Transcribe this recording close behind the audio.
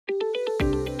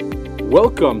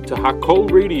Welcome to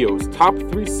Hakol Radio's Top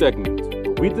 3 segment,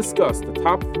 where we discuss the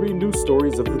top 3 news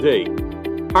stories of the day.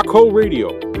 Hakol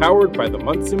Radio, powered by the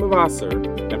Monsey Mavasser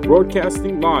and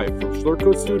broadcasting live from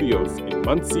Schlurko Studios in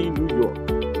Monsey, New York.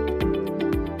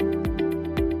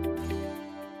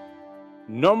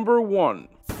 Number 1.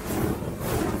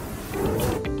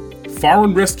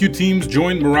 Foreign rescue teams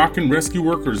joined Moroccan rescue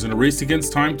workers in a race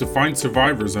against time to find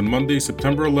survivors on Monday,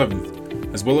 September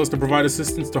 11th, as well as to provide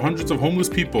assistance to hundreds of homeless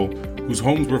people whose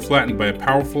homes were flattened by a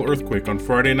powerful earthquake on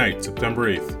Friday night,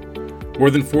 September 8th. More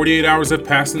than 48 hours have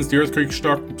passed since the earthquake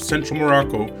struck central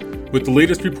Morocco, with the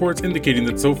latest reports indicating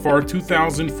that so far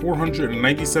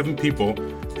 2,497 people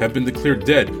have been declared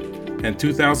dead and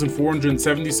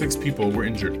 2,476 people were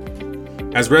injured.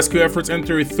 As rescue efforts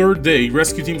enter a third day,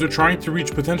 rescue teams are trying to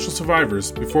reach potential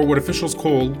survivors before what officials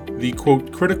call the,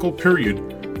 quote, critical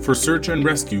period for search and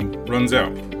rescue runs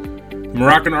out. The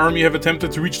Moroccan army have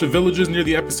attempted to reach the villages near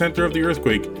the epicenter of the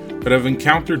earthquake, but have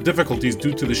encountered difficulties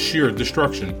due to the sheer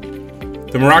destruction.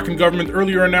 The Moroccan government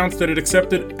earlier announced that it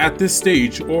accepted, at this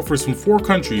stage, offers from 4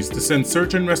 countries to send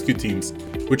search and rescue teams,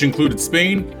 which included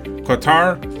Spain,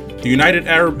 Qatar, the United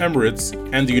Arab Emirates,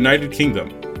 and the United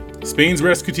Kingdom. Spain's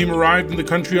rescue team arrived in the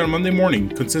country on Monday morning,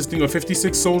 consisting of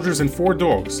 56 soldiers and 4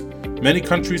 dogs. Many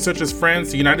countries such as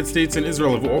France, the United States, and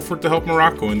Israel have offered to help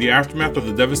Morocco in the aftermath of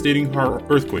the devastating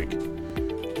earthquake.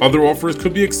 Other offers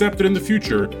could be accepted in the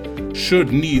future,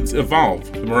 should needs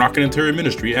evolve, the Moroccan Interior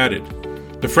Ministry added.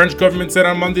 The French government said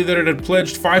on Monday that it had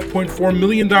pledged $5.4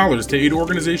 million to aid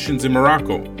organizations in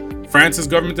Morocco. France's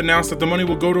government announced that the money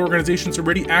will go to organizations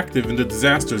already active in the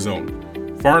disaster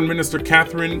zone. Foreign Minister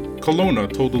Catherine Colonna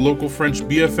told the local French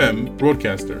BFM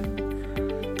broadcaster.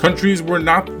 Countries were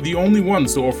not the only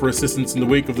ones to offer assistance in the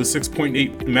wake of the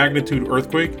 6.8 magnitude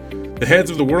earthquake. The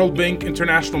heads of the World Bank,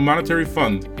 International Monetary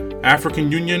Fund,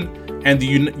 African Union, and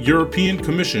the European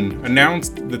Commission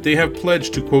announced that they have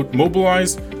pledged to, quote,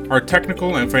 mobilize our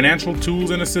technical and financial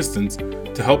tools and assistance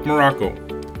to help Morocco.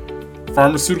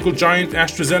 Pharmaceutical giant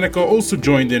AstraZeneca also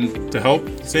joined in to help,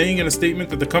 saying in a statement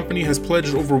that the company has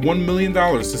pledged over $1 million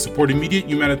to support immediate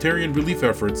humanitarian relief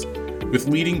efforts with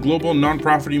leading global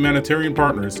nonprofit humanitarian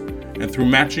partners and through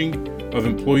matching of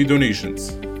employee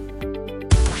donations.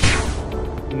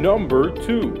 Number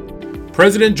 2.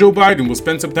 President Joe Biden will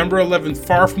spend September 11th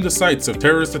far from the sites of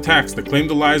terrorist attacks that claimed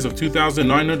the lives of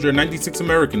 2,996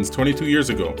 Americans 22 years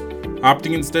ago,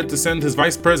 opting instead to send his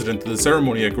vice president to the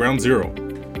ceremony at Ground Zero.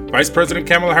 Vice President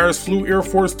Kamala Harris flew Air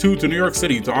Force 2 to New York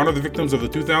City to honor the victims of the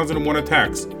 2001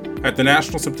 attacks at the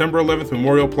National September 11th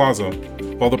Memorial Plaza,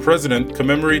 while the president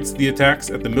commemorates the attacks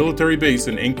at the military base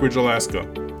in Anchorage, Alaska.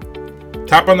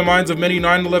 Top on the minds of many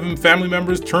 9/11 family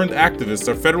members turned activists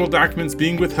are federal documents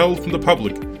being withheld from the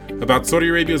public about Saudi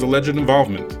Arabia's alleged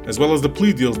involvement, as well as the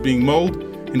plea deals being mulled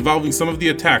involving some of the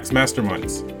attacks'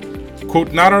 masterminds.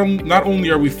 Quote, not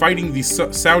only are we fighting the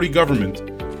Saudi government,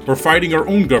 we're fighting our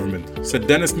own government, said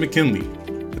Dennis McKinley.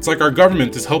 It's like our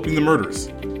government is helping the murderers.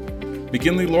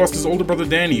 McKinley lost his older brother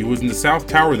Danny, who was in the South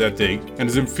Tower that day, and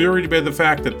is infuriated by the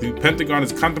fact that the Pentagon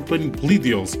is contemplating plea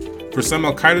deals for some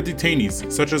Al-Qaeda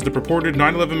detainees, such as the purported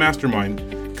 9/11 mastermind,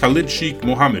 Khalid Sheikh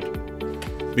Mohammed.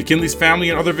 McKinley's family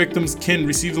and other victims' kin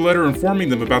received a letter informing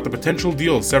them about the potential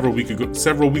deal several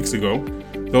weeks ago,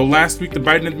 though last week the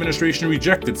Biden administration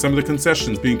rejected some of the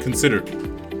concessions being considered.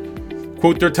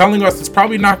 Quote, they're telling us it's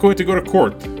probably not going to go to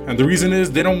court, and the reason is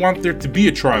they don't want there to be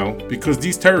a trial because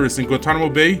these terrorists in Guantanamo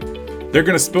Bay, they're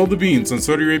going to spill the beans on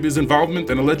Saudi Arabia's involvement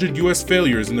and alleged U.S.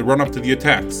 failures in the run-up to the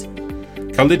attacks.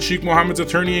 Khalid Sheikh Mohammed's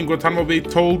attorney in Guantanamo Bay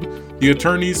told the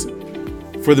attorneys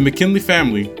for the McKinley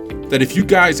family that if you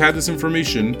guys had this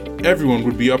information, everyone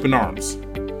would be up in arms.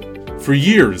 For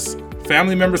years,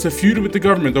 family members have feuded with the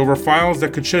government over files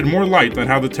that could shed more light on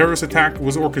how the terrorist attack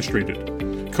was orchestrated.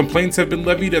 Complaints have been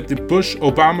levied at the Bush,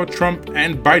 Obama, Trump,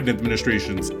 and Biden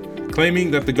administrations, claiming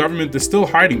that the government is still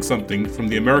hiding something from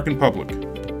the American public.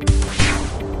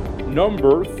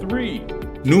 Number 3.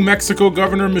 New Mexico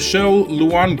Governor Michelle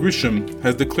Lujan Grisham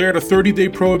has declared a 30-day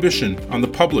prohibition on the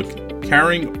public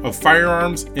carrying of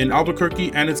firearms in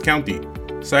Albuquerque and its county,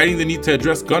 citing the need to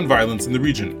address gun violence in the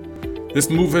region. This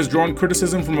move has drawn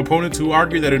criticism from opponents who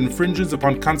argue that it infringes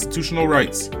upon constitutional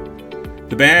rights.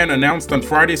 The ban, announced on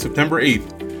Friday, September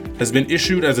 8th, has been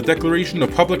issued as a declaration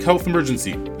of public health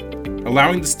emergency,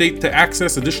 allowing the state to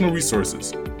access additional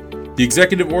resources. The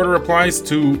executive order applies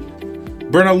to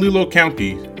Bernalillo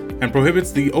County and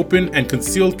prohibits the open and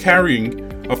concealed carrying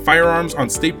of firearms on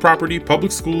state property,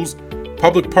 public schools,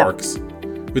 public parks,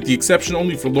 with the exception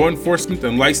only for law enforcement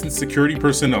and licensed security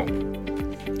personnel.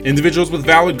 Individuals with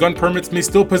valid gun permits may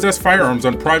still possess firearms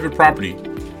on private property.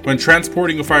 When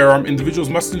transporting a firearm, individuals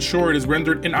must ensure it is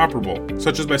rendered inoperable,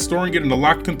 such as by storing it in a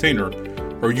locked container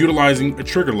or utilizing a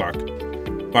trigger lock.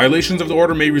 Violations of the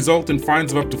order may result in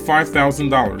fines of up to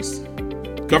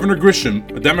 $5,000. Governor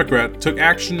Grisham, a Democrat, took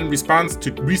action in response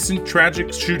to recent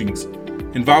tragic shootings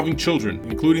involving children,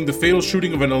 including the fatal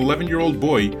shooting of an 11-year-old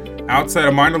boy outside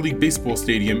a minor league baseball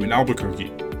stadium in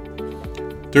Albuquerque.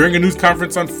 During a news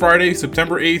conference on Friday,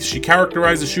 September 8th, she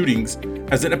characterized the shootings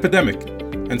as an epidemic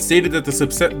and stated that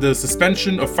the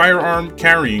suspension of firearm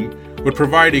carrying would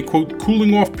provide a, quote,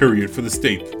 cooling off period for the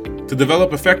state to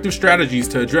develop effective strategies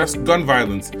to address gun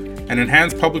violence and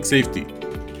enhance public safety.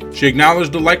 She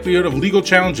acknowledged the likelihood of legal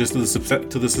challenges to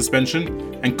the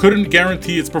suspension and couldn't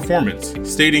guarantee its performance,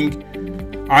 stating,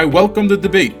 "I welcome the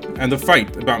debate and the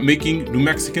fight about making New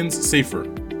Mexicans safer."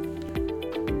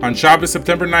 On Shabbos,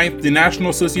 September 9th, the National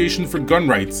Association for Gun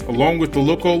Rights, along with the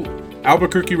local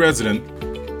Albuquerque resident,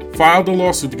 filed a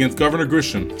lawsuit against Governor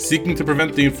Grisham, seeking to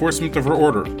prevent the enforcement of her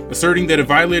order, asserting that it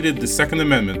violated the Second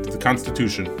Amendment of the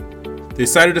Constitution. They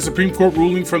cited a Supreme Court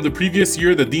ruling from the previous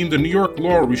year that deemed a New York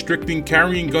law restricting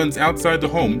carrying guns outside the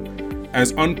home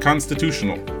as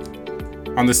unconstitutional.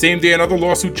 On the same day, another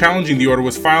lawsuit challenging the order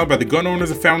was filed by the Gun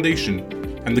Owners Foundation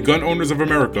and the Gun Owners of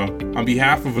America on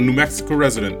behalf of a New Mexico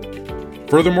resident.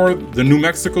 Furthermore, the New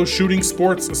Mexico Shooting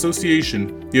Sports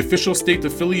Association, the official state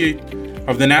affiliate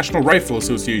of the National Rifle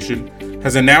Association,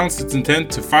 has announced its intent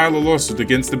to file a lawsuit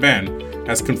against the ban,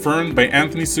 as confirmed by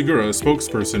Anthony Segura, a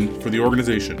spokesperson for the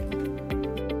organization.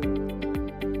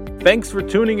 Thanks for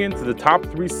tuning in to the Top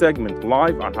 3 segment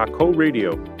live on Hakol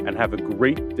Radio, and have a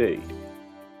great day.